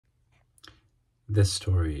This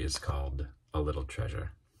story is called A Little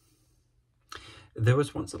Treasure. There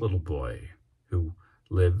was once a little boy who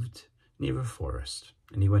lived near a forest,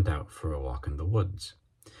 and he went out for a walk in the woods.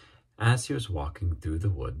 As he was walking through the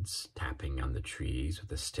woods, tapping on the trees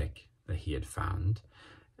with a stick that he had found,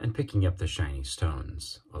 and picking up the shiny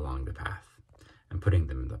stones along the path, and putting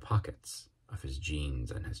them in the pockets of his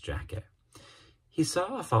jeans and his jacket, he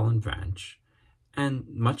saw a fallen branch, and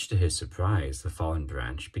much to his surprise, the fallen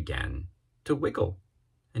branch began to wiggle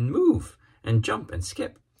and move and jump and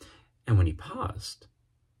skip. And when he paused,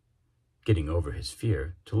 getting over his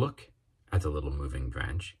fear, to look at the little moving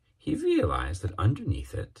branch, he realized that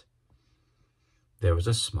underneath it there was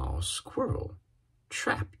a small squirrel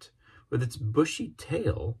trapped with its bushy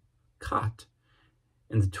tail caught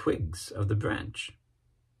in the twigs of the branch.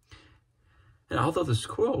 And although the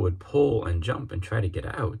squirrel would pull and jump and try to get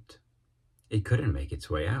out, it couldn't make its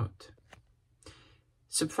way out.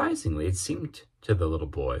 Surprisingly, it seemed to the little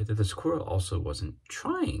boy that the squirrel also wasn't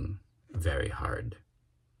trying very hard.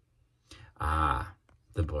 Ah,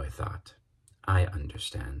 the boy thought, I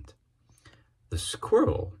understand. The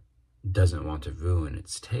squirrel doesn't want to ruin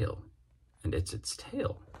its tail, and it's its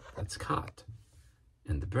tail that's caught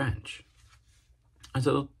in the branch. And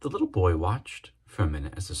so the little boy watched for a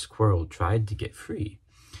minute as the squirrel tried to get free.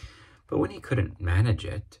 But when he couldn't manage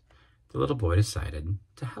it, the little boy decided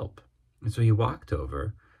to help. And so he walked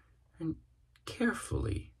over and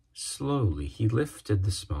carefully, slowly, he lifted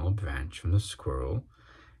the small branch from the squirrel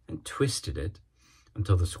and twisted it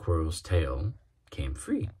until the squirrel's tail came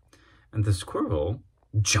free. And the squirrel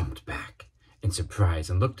jumped back in surprise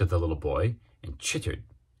and looked at the little boy and chittered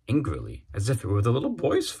angrily as if it were the little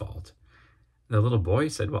boy's fault. And the little boy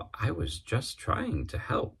said, well, I was just trying to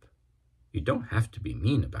help. You don't have to be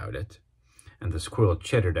mean about it. And the squirrel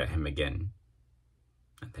chittered at him again,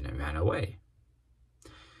 and then it ran away.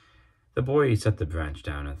 The boy set the branch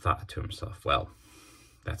down and thought to himself, well,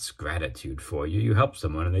 that's gratitude for you. You help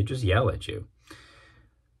someone and they just yell at you.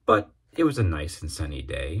 But it was a nice and sunny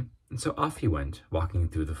day, and so off he went, walking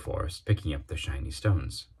through the forest, picking up the shiny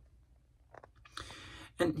stones.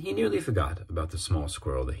 And he nearly forgot about the small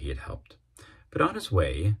squirrel that he had helped. But on his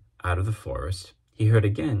way out of the forest, he heard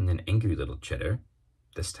again an angry little chitter,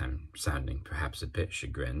 this time sounding perhaps a bit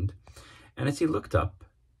chagrined. And as he looked up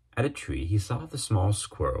at a tree, he saw the small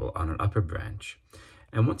squirrel on an upper branch.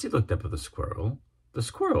 And once he looked up at the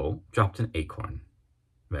squirrel dropped an acorn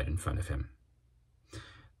right in front of him.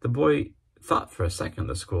 The boy thought for a second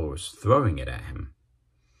the squirrel was throwing it at him,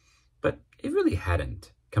 but it really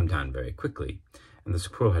hadn't come down very quickly, and the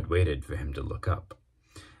squirrel had waited for him to look up.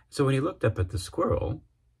 So when he looked up at the squirrel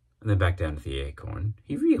and then back down to the acorn,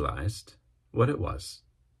 he realized what it was.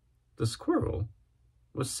 The squirrel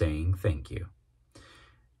was saying thank you.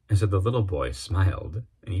 And so the little boy smiled,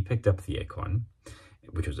 and he picked up the acorn,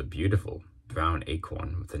 which was a beautiful brown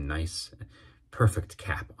acorn with a nice, perfect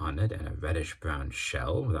cap on it and a reddish-brown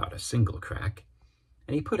shell without a single crack,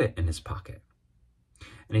 and he put it in his pocket.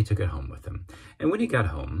 And he took it home with him. And when he got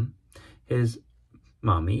home, his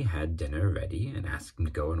mommy had dinner ready and asked him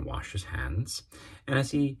to go and wash his hands. And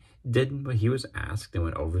as he did what he was asked and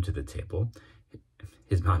went over to the table,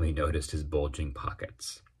 his mommy noticed his bulging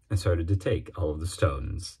pockets and started to take all of the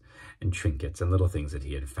stones and trinkets and little things that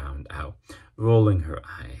he had found out, rolling her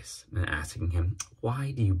eyes and asking him,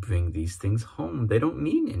 why do you bring these things home? They don't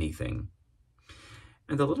mean anything.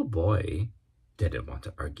 And the little boy didn't want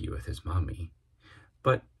to argue with his mommy,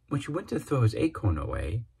 but when she went to throw his acorn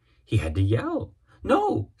away, he had to yell,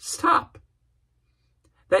 no, stop!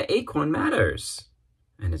 That acorn matters!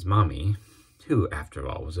 And his mommy, who after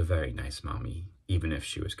all was a very nice mommy, even if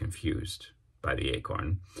she was confused by the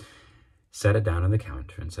acorn, set it down on the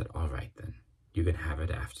counter and said, all right then, you can have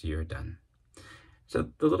it after you're done. So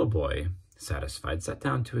the little boy, satisfied, sat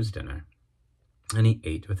down to his dinner, and he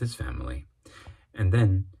ate with his family. And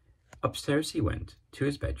then upstairs he went to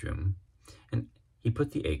his bedroom, and he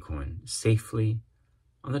put the acorn safely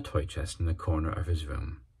on the toy chest in the corner of his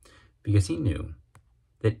room, because he knew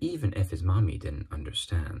that even if his mommy didn't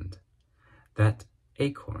understand, that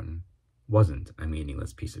acorn wasn't a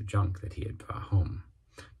meaningless piece of junk that he had brought home,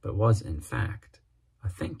 but was in fact a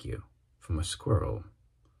thank you from a squirrel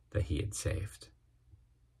that he had saved.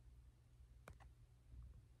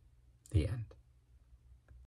 The end.